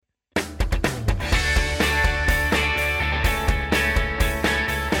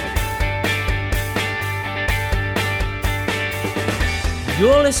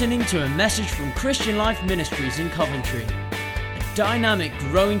You're listening to a message from Christian Life Ministries in Coventry, a dynamic,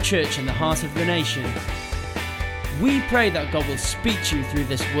 growing church in the heart of the nation. We pray that God will speak to you through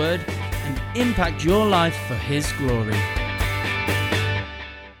this word and impact your life for His glory.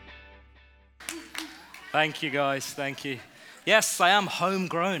 Thank you, guys. Thank you. Yes, I am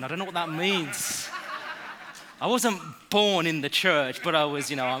homegrown. I don't know what that means. I wasn't born in the church, but I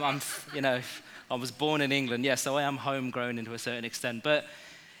was, I was born in England. Yes, so I am homegrown to a certain extent. But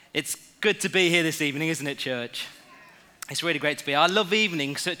it's good to be here this evening, isn't it, church? It's really great to be here. I love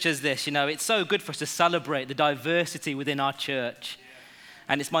evenings such as this. It's so good for us to celebrate the diversity within our church.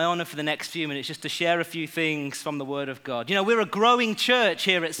 And it's my honor for the next few minutes just to share a few things from the Word of God. We're a growing church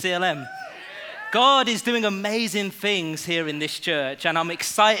here at CLM. God is doing amazing things here in this church, and I'm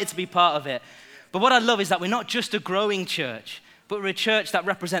excited to be part of it. But what I love is that we're not just a growing church, but we're a church that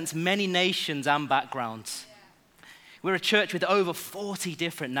represents many nations and backgrounds. We're a church with over 40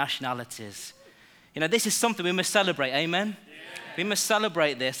 different nationalities. This is something we must celebrate, amen? Yeah. We must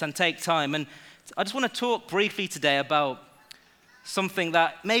celebrate this and take time. And I just want to talk briefly today about something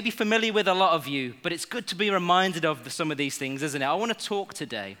that may be familiar with a lot of you, but it's good to be reminded of some of these things, isn't it? I want to talk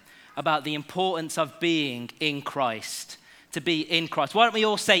today about the importance of being in Christ, to be in Christ. Why don't we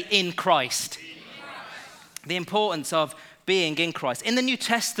all say in Christ? The importance of being in Christ. In the New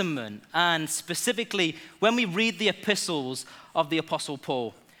Testament, and specifically when we read the epistles of the Apostle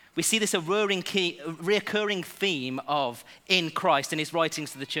Paul, we see this recurring theme of in Christ in his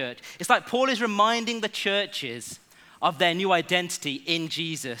writings to the church. It's like Paul is reminding the churches of their new identity in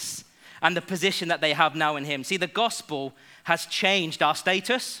Jesus and the position that they have now in him. See, the gospel has changed our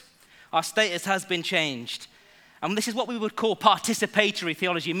status. Our status has been changed. And this is what we would call participatory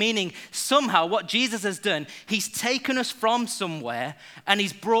theology, meaning somehow what Jesus has done, he's taken us from somewhere and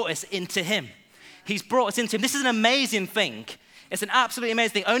he's brought us into him. He's brought us into him. This is an amazing thing. It's an absolutely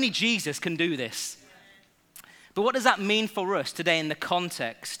amazing thing. Only Jesus can do this. But what does that mean for us today in the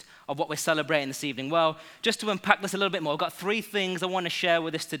context of what we're celebrating this evening? Well, just to unpack this a little bit more, I've got 3 things I want to share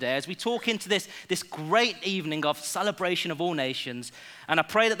with us today as we talk into this great evening of celebration of all nations. And I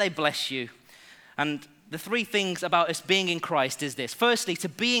pray that they bless you. And the 3 things about us being in Christ is this. Firstly, to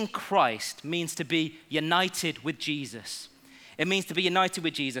be in Christ means to be united with Jesus. It means to be united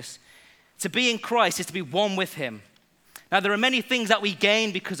with Jesus. To be in Christ is to be one with him. Now, there are many things that we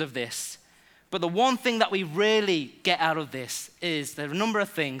gain because of this, but the one thing that we really get out of this is there are a number of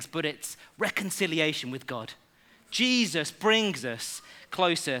things, but it's reconciliation with God. Jesus brings us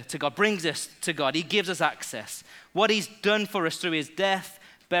closer to God, brings us to God. He gives us access. What he's done for us through his death,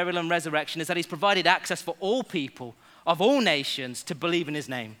 burial, and resurrection is that he's provided access for all people of all nations to believe in his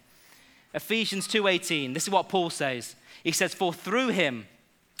name. Ephesians 2:18, this is what Paul says. He says, for through him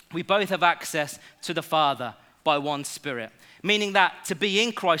we both have access to the Father by one Spirit. Meaning that to be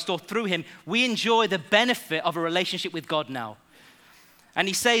in Christ or through him, we enjoy the benefit of a relationship with God now. And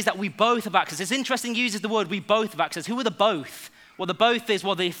he says that we both have access. It's interesting he uses the word we both have access. Who are the both? Well, the both is,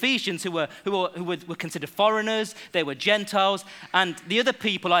 the Ephesians who were considered foreigners, they were Gentiles, and the other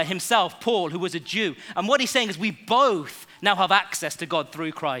people are himself, Paul, who was a Jew. And what he's saying is we both now have access to God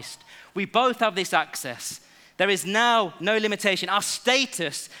through Christ. We both have this access. There is now no limitation. Our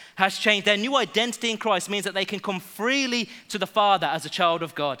status has changed. Their new identity in Christ means that they can come freely to the Father as a child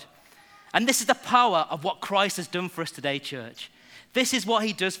of God. And this is the power of what Christ has done for us today, church. This is what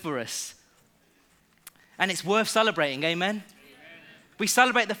he does for us. And it's worth celebrating, amen? We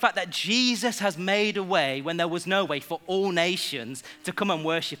celebrate the fact that Jesus has made a way when there was no way for all nations to come and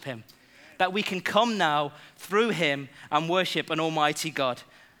worship him. That we can come now through him and worship an almighty God.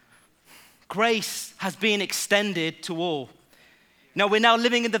 Grace has been extended to all. We're now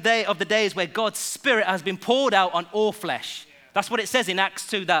living in the days where God's Spirit has been poured out on all flesh. That's what it says in Acts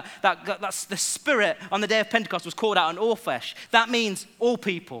 2, that's the Spirit on the day of Pentecost was poured out on all flesh. That means all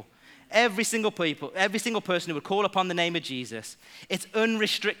people. Every single person who would call upon the name of Jesus. It's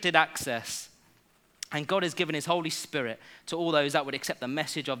unrestricted access. And God has given his Holy Spirit to all those that would accept the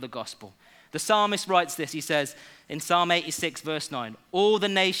message of the gospel. The psalmist writes this, he says in Psalm 86 verse 9, all the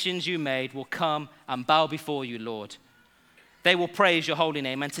nations you made will come and bow before you, Lord. They will praise your holy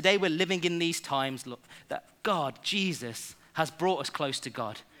name. And today we're living in these times, look, that God, Jesus, has brought us close to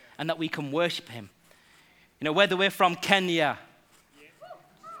God and that we can worship him. Whether we're from Kenya,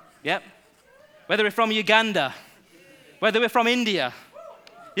 yep. Whether we're from Uganda, whether we're from India,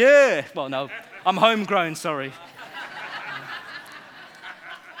 yeah. Well, no, I'm homegrown, sorry.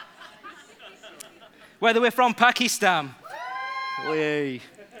 Whether we're from Pakistan,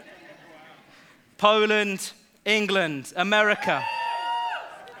 Poland, England, America.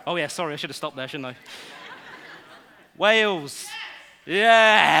 Oh yeah, sorry, I should have stopped there, shouldn't I? Wales,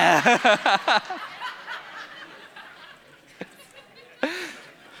 Yeah.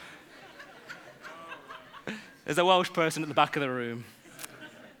 There's a Welsh person at the back of the room.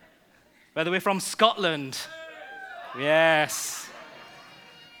 Whether we're from Scotland. Yes.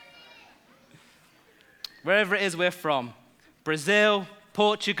 Wherever it is we're from. Brazil,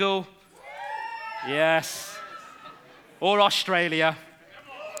 Portugal. Yes. Or Australia.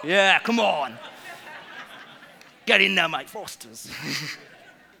 Yeah, come on. Get in there, mate, Fosters.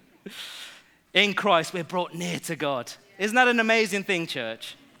 In Christ, we're brought near to God. Isn't that an amazing thing,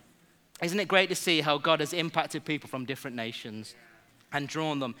 church? Isn't it great to see how God has impacted people from different nations and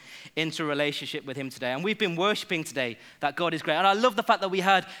drawn them into a relationship with him today? And we've been worshiping today that God is great. And I love the fact that we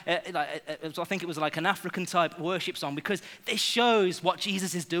had, I think it was like an African type worship song, because this shows what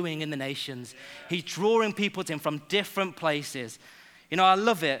Jesus is doing in the nations. He's drawing people to him from different places. You know, I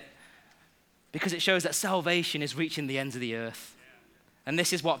love it because it shows that salvation is reaching the ends of the earth. And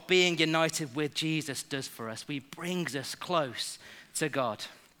this is what being united with Jesus does for us. He brings us close to God.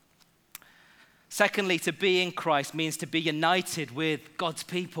 Secondly, to be in Christ means to be united with God's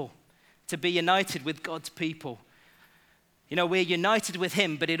people. To be united with God's people. You know, we're united with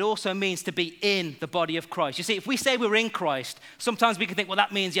him, but it also means to be in the body of Christ. You see, if we say we're in Christ, sometimes we can think, well,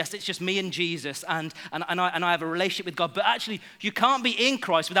 that means, yes, it's just me and Jesus, and I have a relationship with God. But actually, you can't be in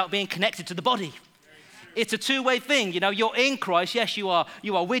Christ without being connected to the body. It's a two-way thing. You know, you're in Christ. Yes, you are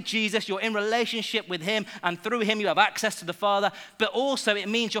with Jesus. You're in relationship with him, and through him you have access to the Father. But also it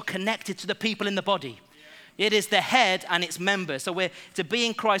means you're connected to the people in the body. It is the head and its members. So to be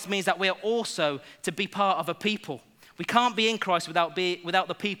in Christ means that we're also to be part of a people. We can't be in Christ without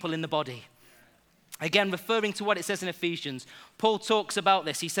the people in the body. Again, referring to what it says in Ephesians, Paul talks about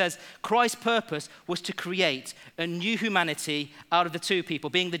this. He says, Christ's purpose was to create a new humanity out of the two people,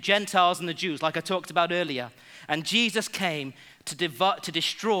 being the Gentiles and the Jews, like I talked about earlier. And Jesus came to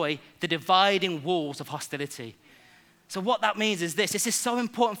destroy the dividing walls of hostility. So what that means is this. This is so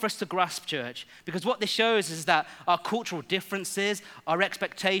important for us to grasp, church, because what this shows is that our cultural differences, our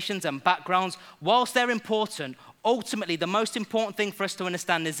expectations and backgrounds, whilst they're important, ultimately, the most important thing for us to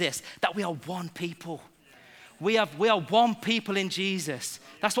understand is this, that we are one people. We are one people in Jesus.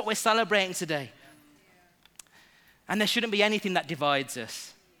 That's what we're celebrating today. And there shouldn't be anything that divides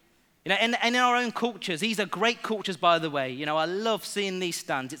us. You know, in our own cultures, these are great cultures, by the way. You know, I love seeing these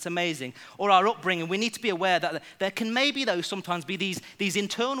stands. It's amazing. Or our upbringing, we need to be aware that there can maybe, though, sometimes be these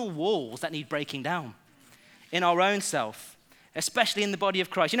internal walls that need breaking down in our own self, especially in the body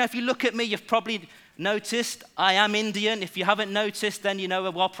of Christ. You know, if you look at me, you've probably noticed I am Indian. If you haven't noticed, then, you know,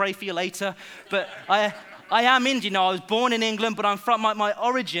 well, I'll pray for you later. But I am Indian. I was born in England, but I'm from, my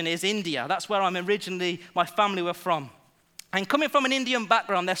origin is India. That's where I'm originally, my family were from. And coming from an Indian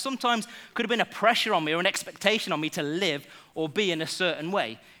background, there sometimes could have been a pressure on me or an expectation on me to live or be in a certain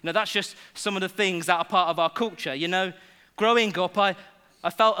way. You know, that's just some of the things that are part of our culture. You know, growing up, I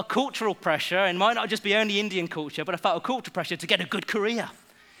felt a cultural pressure, and it might not just be only Indian culture, but I felt a cultural pressure to get a good career.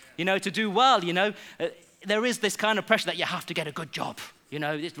 You know, to do well, you know. There is this kind of pressure that you have to get a good job. You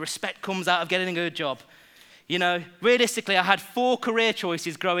know, respect comes out of getting a good job. You know, realistically, I had 4 career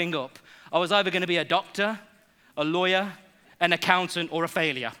choices growing up. I was either going to be a doctor, a lawyer, an accountant, or a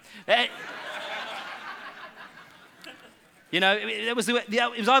failure. You know, it was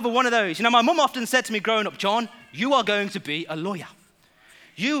either one of those. You know, my mum often said to me growing up, John, you are going to be a lawyer.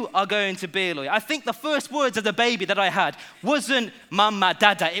 You are going to be a lawyer. I think the first words of the baby that I had wasn't mama,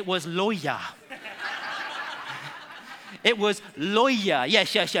 dada, it was lawyer. It was lawyer.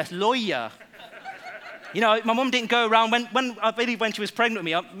 Yes, lawyer. You know, my mum didn't go around, when I believe when she was pregnant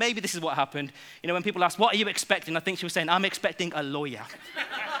with me, maybe this is what happened. You know, when people asked, what are you expecting? I think she was saying, I'm expecting a lawyer.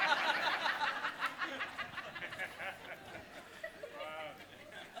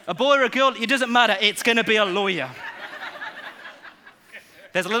 A boy or a girl, it doesn't matter, it's going to be a lawyer.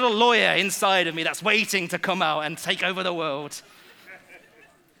 There's a little lawyer inside of me that's waiting to come out and take over the world.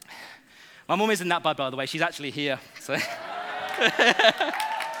 My mum isn't that bad, by the way. She's actually here. So.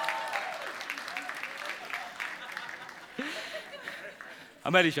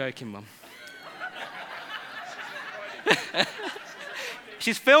 I'm only joking, Mum.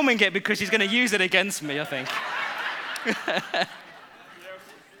 She's filming it because she's going to use it against me, I think.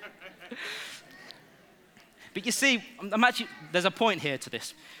 But you see, there's a point here to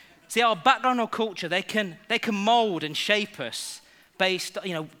this. See, our background or culture, they can mold and shape us based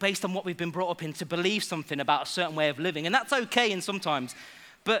on what we've been brought up in to believe something about a certain way of living. And that's okay in sometimes.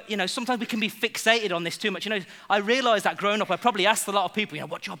 But, sometimes we can be fixated on this too much. I realized that growing up, I probably asked a lot of people,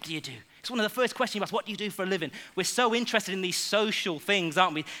 what job do you do? It's one of the first questions you ask, what do you do for a living? We're so interested in these social things,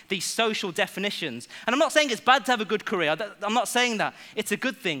 aren't we? These social definitions. And I'm not saying it's bad to have a good career. I'm not saying that. It's a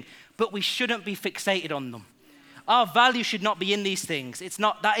good thing. But we shouldn't be fixated on them. Our value should not be in these things.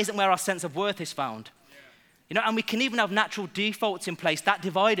 That isn't where our sense of worth is found. And we can even have natural defaults in place that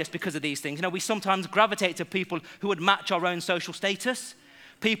divide us because of these things. We sometimes gravitate to people who would match our own social status.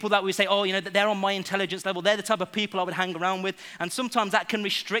 People that we say, they're on my intelligence level. They're the type of people I would hang around with. And sometimes that can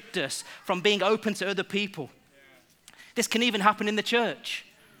restrict us from being open to other people. This can even happen in the church.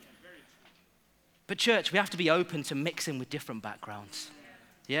 But church, we have to be open to mixing with different backgrounds.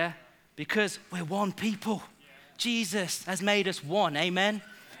 Yeah? Because we're one people. Jesus has made us one. Amen?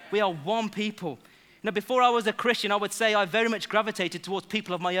 We are one people. Before I was a Christian, I would say I very much gravitated towards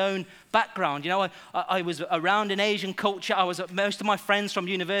people of my own background. I was around in Asian culture. Most of my friends from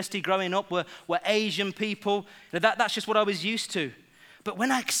university growing up were Asian people. That's just what I was used to. But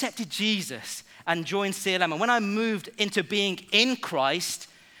when I accepted Jesus and joined CLM, and when I moved into being in Christ,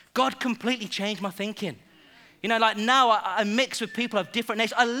 God completely changed my thinking. Now I mix with people of different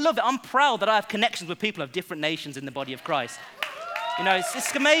nations. I love it. I'm proud that I have connections with people of different nations in the body of Christ.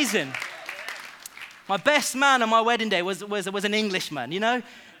 It's amazing. My best man on my wedding day was an Englishman,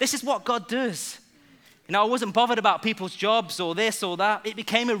 This is what God does. I wasn't bothered about people's jobs or this or that. It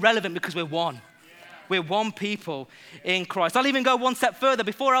became irrelevant because we're one. We're one people in Christ. I'll even go one step further.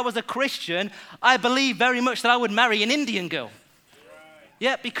 Before I was a Christian, I believed very much that I would marry an Indian girl.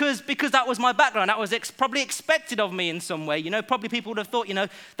 Yeah, because that was my background. That was probably expected of me in some way. Probably people would have thought,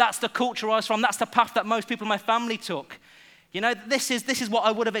 that's the culture I was from. That's the path that most people in my family took. This is what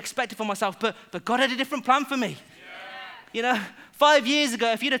I would have expected for myself, but God had a different plan for me. Yeah. 5 years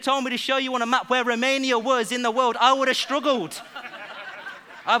ago, if you'd have told me to show you on a map where Romania was in the world, I would have struggled.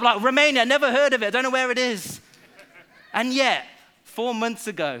 I'd be like, Romania, never heard of it, I don't know where it is. And yet, 4 months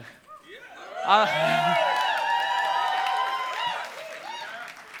ago,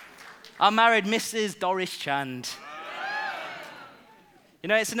 I married Mrs. Doris Chand.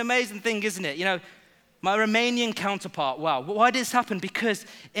 It's an amazing thing, isn't it? My Romanian counterpart, wow. Why did this happen? Because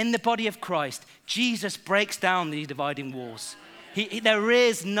in the body of Christ, Jesus breaks down these dividing walls. There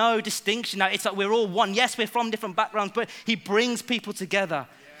is no distinction now. It's like we're all one. Yes, we're from different backgrounds, but he brings people together.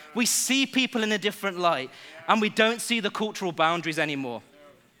 We see people in a different light, and we don't see the cultural boundaries anymore.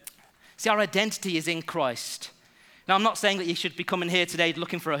 See, our identity is in Christ. Now, I'm not saying that you should be coming here today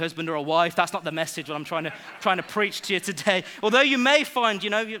looking for a husband or a wife. That's not the message that I'm trying to preach to you today. Although you may find,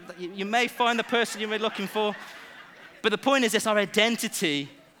 you may find the person you're looking for. But the point is this, our identity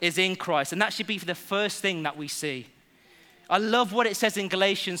is in Christ. And that should be the first thing that we see. I love what it says in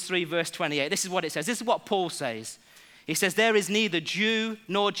Galatians 3, verse 28. This is what it says. This is what Paul says. He says, there is neither Jew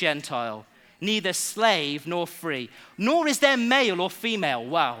nor Gentile, neither slave nor free, nor is there male or female.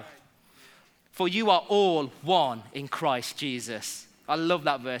 Wow. For you are all one in Christ Jesus. I love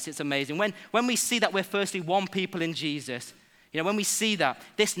that verse. It's amazing. When we see that we're firstly one people in Jesus, when we see that,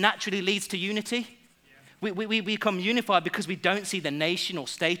 this naturally leads to unity. We become unified because we don't see the nation or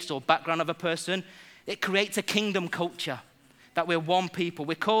status or background of a person. It creates a kingdom culture that we're one people.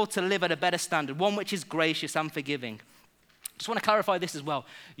 We're called to live at a better standard, one which is gracious and forgiving. Just want to clarify this as well.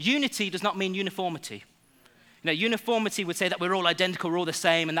 Unity does not mean uniformity. Uniformity would say that we're all identical, we're all the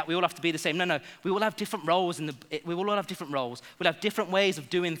same, and that we all have to be the same. No. We all have different roles. We will all have different roles. We'll have different ways of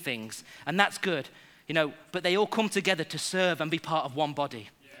doing things, and that's good. But they all come together to serve and be part of one body.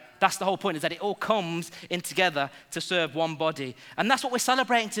 Yeah. That's the whole point, is that it all comes in together to serve one body. And that's what we're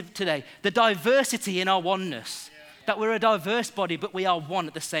celebrating today, the diversity in our oneness. Yeah. That we're a diverse body, but we are one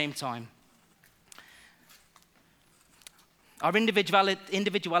at the same time. Our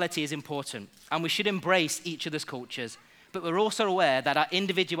individuality is important, and we should embrace each other's cultures. But we're also aware that our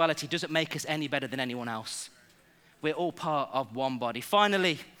individuality doesn't make us any better than anyone else. We're all part of one body.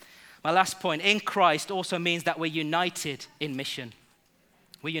 Finally, my last point, in Christ also means that we're united in mission.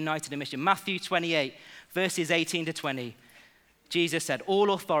 We're united in mission. Matthew 28, verses 18 to 20. Jesus said,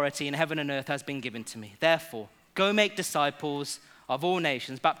 all authority in heaven and earth has been given to me. Therefore, go make disciples of all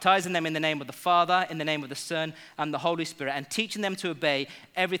nations, baptizing them in the name of the Father, in the name of the Son, and the Holy Spirit, and teaching them to obey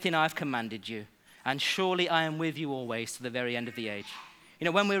everything I've commanded you. And surely I am with you always to the very end of the age.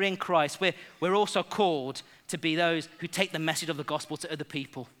 When we're in Christ, we're also called to be those who take the message of the gospel to other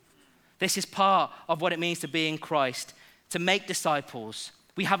people. This is part of what it means to be in Christ, to make disciples.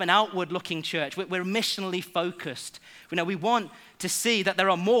 We have an outward-looking church. We're missionally focused. We want to see that there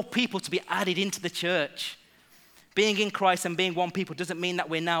are more people to be added into the church. Being in Christ and being one people doesn't mean that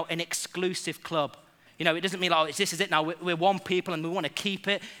we're now an exclusive club. You know, it doesn't mean, like, this is it now, we're one people and we want to keep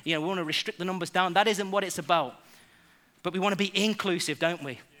it. You know, we want to restrict the numbers down. That isn't what it's about. But we want to be inclusive, don't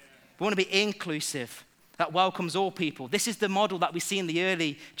we? We want to be inclusive. That welcomes all people. This is the model that we see in the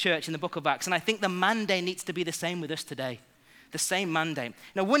early church in the book of Acts. And I think the mandate needs to be the same with us today. The same mandate.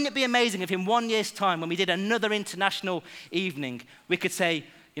 Now, wouldn't it be amazing if in 1 year's time, when we did another international evening, we could say,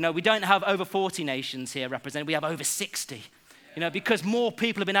 you know, we don't have over 40 nations here represented, we have over 60. You know, because more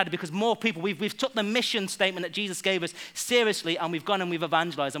people have been added, because more people, we've took the mission statement that Jesus gave us seriously, and we've gone and we've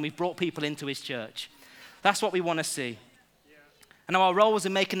evangelized and we've brought people into his church. That's what we want to see. And our roles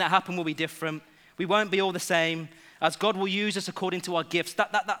in making that happen will be different. We won't be all the same. As God will use us according to our gifts,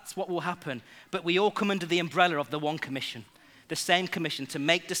 that's what will happen. But we all come under the umbrella of the one commission, the same commission to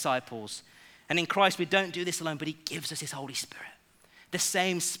make disciples. And in Christ, we don't do this alone, but he gives us his Holy Spirit. The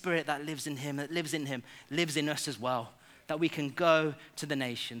same Spirit that lives in him, lives in us as well, that we can go to the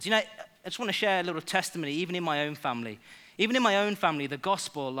nations. You know, I just want to share a little testimony, even in my own family. Even in my own family, the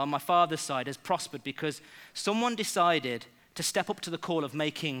gospel on my father's side has prospered because someone decided to step up to the call of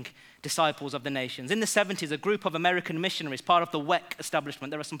making disciples of the nations. In the 70s, a group of American missionaries, part of the WEC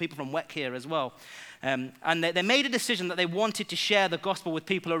establishment, there are some people from WEC here as well, and they made a decision that they wanted to share the gospel with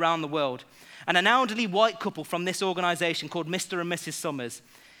people around the world. And an elderly white couple from this organization called Mr. and Mrs. Summers,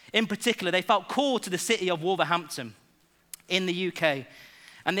 in particular, they felt called to the city of Wolverhampton in the UK,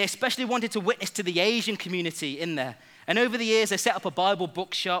 and they especially wanted to witness to the Asian community in there. And over the years, they set up a Bible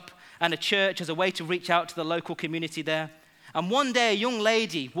bookshop and a church as a way to reach out to the local community there. And one day, a young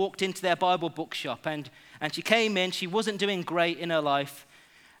lady walked into their Bible bookshop, and she came in. She wasn't doing great in her life.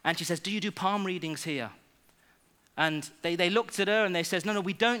 And she says, "Do you do palm readings here?" And they looked at her, and they says, no,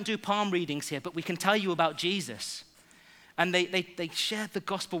 we don't do palm readings here, but we can tell you about Jesus. And they shared the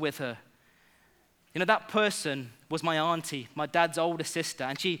gospel with her. You know, that person was my auntie, my dad's older sister,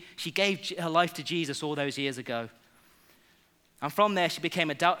 and she gave her life to Jesus all those years ago. And from there, she became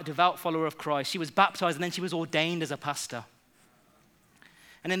a devout follower of Christ. She was baptized, and then she was ordained as a pastor.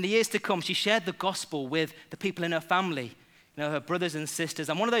 And in the years to come, she shared the gospel with the people in her family, you know, her brothers and sisters.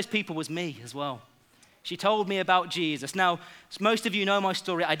 And one of those people was me as well. She told me about Jesus. Now, most of you know my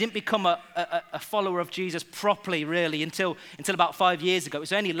story. I didn't become a follower of Jesus properly, really, until about 5 years ago. It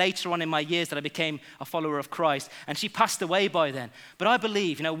was only later on in my years that I became a follower of Christ. And she passed away by then. But I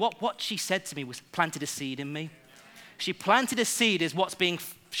believe, you know, what she said to me was planted a seed in me. She planted a seed is what's being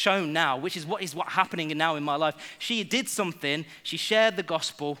shown now, which is what happening now in my life. She did something. She shared the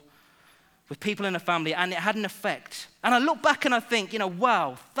gospel with people in her family, and it had an effect. And I look back and I think, you know,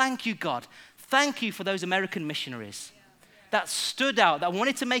 wow, thank you, God. Thank you for those American missionaries that stood out, that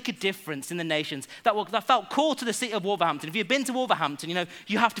wanted to make a difference in the nations, that felt called to the city of Wolverhampton. If you've been to Wolverhampton, you know,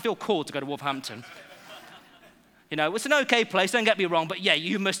 you have to feel called to go to Wolverhampton. You know, it's an okay place, don't get me wrong, but yeah,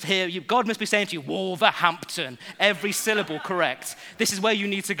 God must be saying to you, Wolverhampton, every syllable correct. This is where you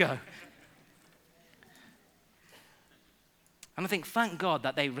need to go. And I think, thank God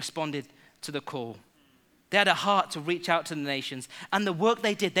that they responded to the call. They had a heart to reach out to the nations. And the work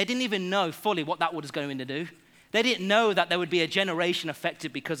they did, they didn't even know fully what that was going to do. They didn't know that there would be a generation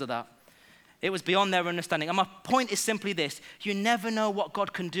affected because of that. It was beyond their understanding. And my point is simply this. You never know what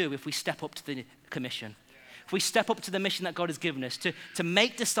God can do if we step up to the commission. If we step up to the mission that God has given us, to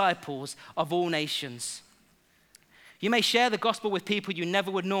make disciples of all nations. You may share the gospel with people you never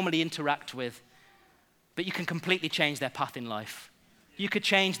would normally interact with, but you can completely change their path in life. You could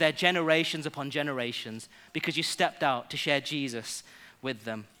change their generations upon generations because you stepped out to share Jesus with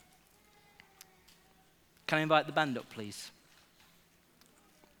them. Can I invite the band up, please?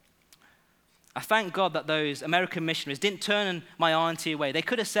 I thank God that those American missionaries didn't turn my auntie away. They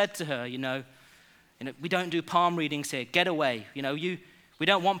could have said to her, you know, we don't do palm readings here. Get away. You know, we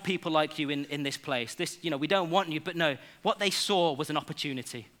don't want people like you in this place. We don't want you. But no, what they saw was an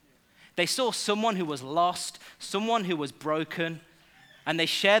opportunity. They saw someone who was lost, someone who was broken, and they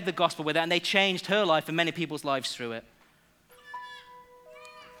shared the gospel with her, and they changed her life and many people's lives through it.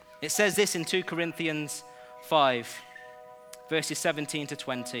 It says this in 2 Corinthians 5, verses 17 to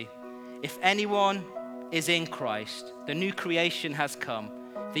 20. If anyone is in Christ, the new creation has come.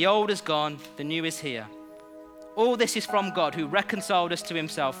 The old is gone, the new is here. All this is from God, who reconciled us to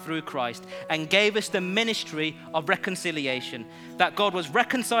himself through Christ and gave us the ministry of reconciliation, that God was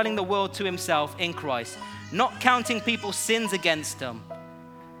reconciling the world to himself in Christ, not counting people's sins against them.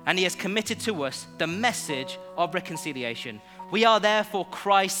 And he has committed to us the message of reconciliation. We are therefore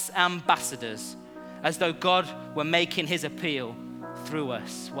Christ's ambassadors, as though God were making his appeal through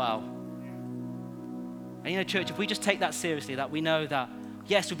us. Wow. And you know, church, if we just take that seriously, that we know that,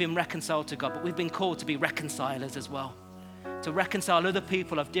 yes, we've been reconciled to God, but we've been called to be reconcilers as well. to reconcile other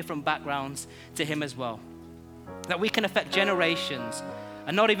people of different backgrounds to him as well. That we can affect generations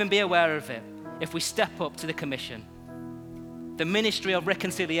and not even be aware of it if we step up to the commission. The ministry of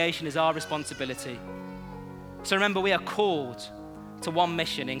reconciliation is our responsibility. So remember, we are called to one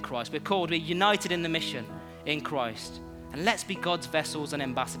mission in Christ. We're united in the mission in Christ. And let's be God's vessels and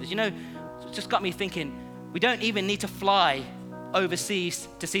ambassadors. You know, it just got me thinking, we don't even need to fly overseas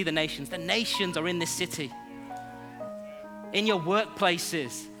to see the nations. The nations are in this city. In your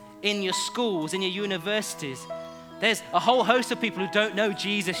workplaces, in your schools, in your universities. There's a whole host of people who don't know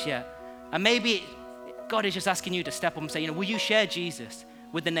Jesus yet. And maybe God is just asking you to step up and say, will you share Jesus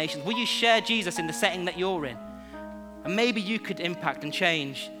with the nations? Will you share Jesus in the setting that you're in? And maybe you could impact and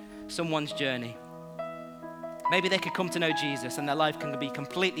change someone's journey. Maybe they could come to know Jesus and their life can be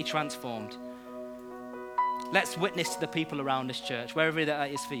completely transformed. Let's witness to the people around this church, wherever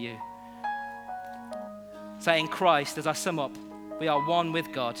that is for you. Say, in Christ, as I sum up, we are one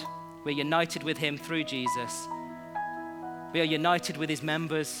with God. We're united with him through Jesus. We are united with his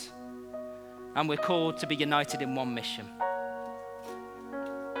members, and we're called to be united in one mission.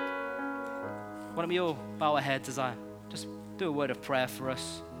 Why don't we all bow our heads as I just do a word of prayer for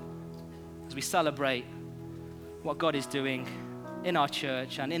us as we celebrate what God is doing in our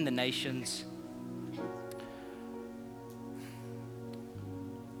church and in the nations.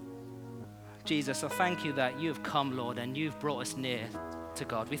 Jesus, I thank you that you have come, Lord, and you've brought us near to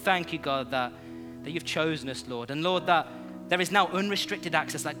God. We thank you, God, that you've chosen us, Lord. And Lord, that there is now unrestricted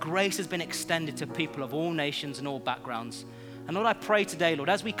access, that grace has been extended to people of all nations and all backgrounds. And Lord, I pray today, Lord,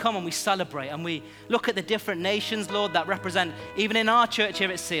 as we come and we celebrate and we look at the different nations, Lord, that represent, even in our church here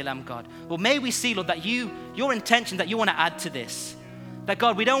at CLM, God, well, may we see, Lord, that your intention, that you want to add to this. That,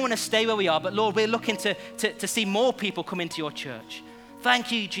 God, we don't want to stay where we are, but Lord, we're looking to see more people come into your church.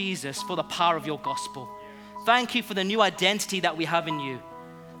 Thank you, Jesus, for the power of your gospel. Thank you for the new identity that we have in you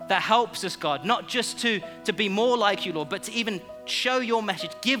that helps us, God, not just to be more like you, Lord, but to even show your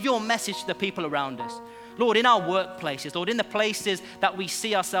message, give your message to the people around us. Lord, in our workplaces, Lord, in the places that we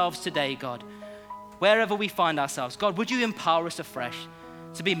see ourselves today, God, wherever we find ourselves, God, would you empower us afresh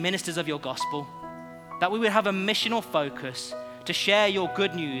to be ministers of your gospel, that we would have a missional focus to share your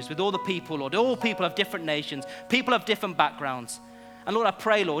good news with all the people, Lord, all people of different nations, people of different backgrounds. And Lord, I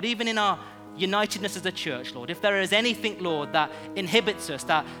pray, Lord, even in our unitedness as a church, Lord, if there is anything, Lord, that inhibits us,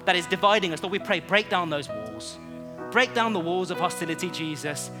 that is dividing us, Lord, we pray, break down those walls. Break down the walls of hostility,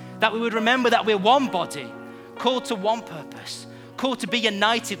 Jesus, that we would remember that we're one body, called to one purpose, called to be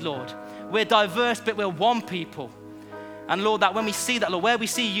united, Lord. We're diverse, but we're one people. And Lord, that when we see that, Lord, where we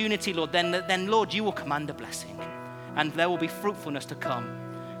see unity, Lord, then Lord, you will command a blessing. And there will be fruitfulness to come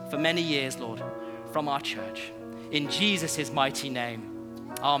for many years, Lord, from our church. In Jesus' mighty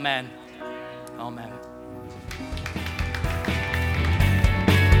name, amen. Amen.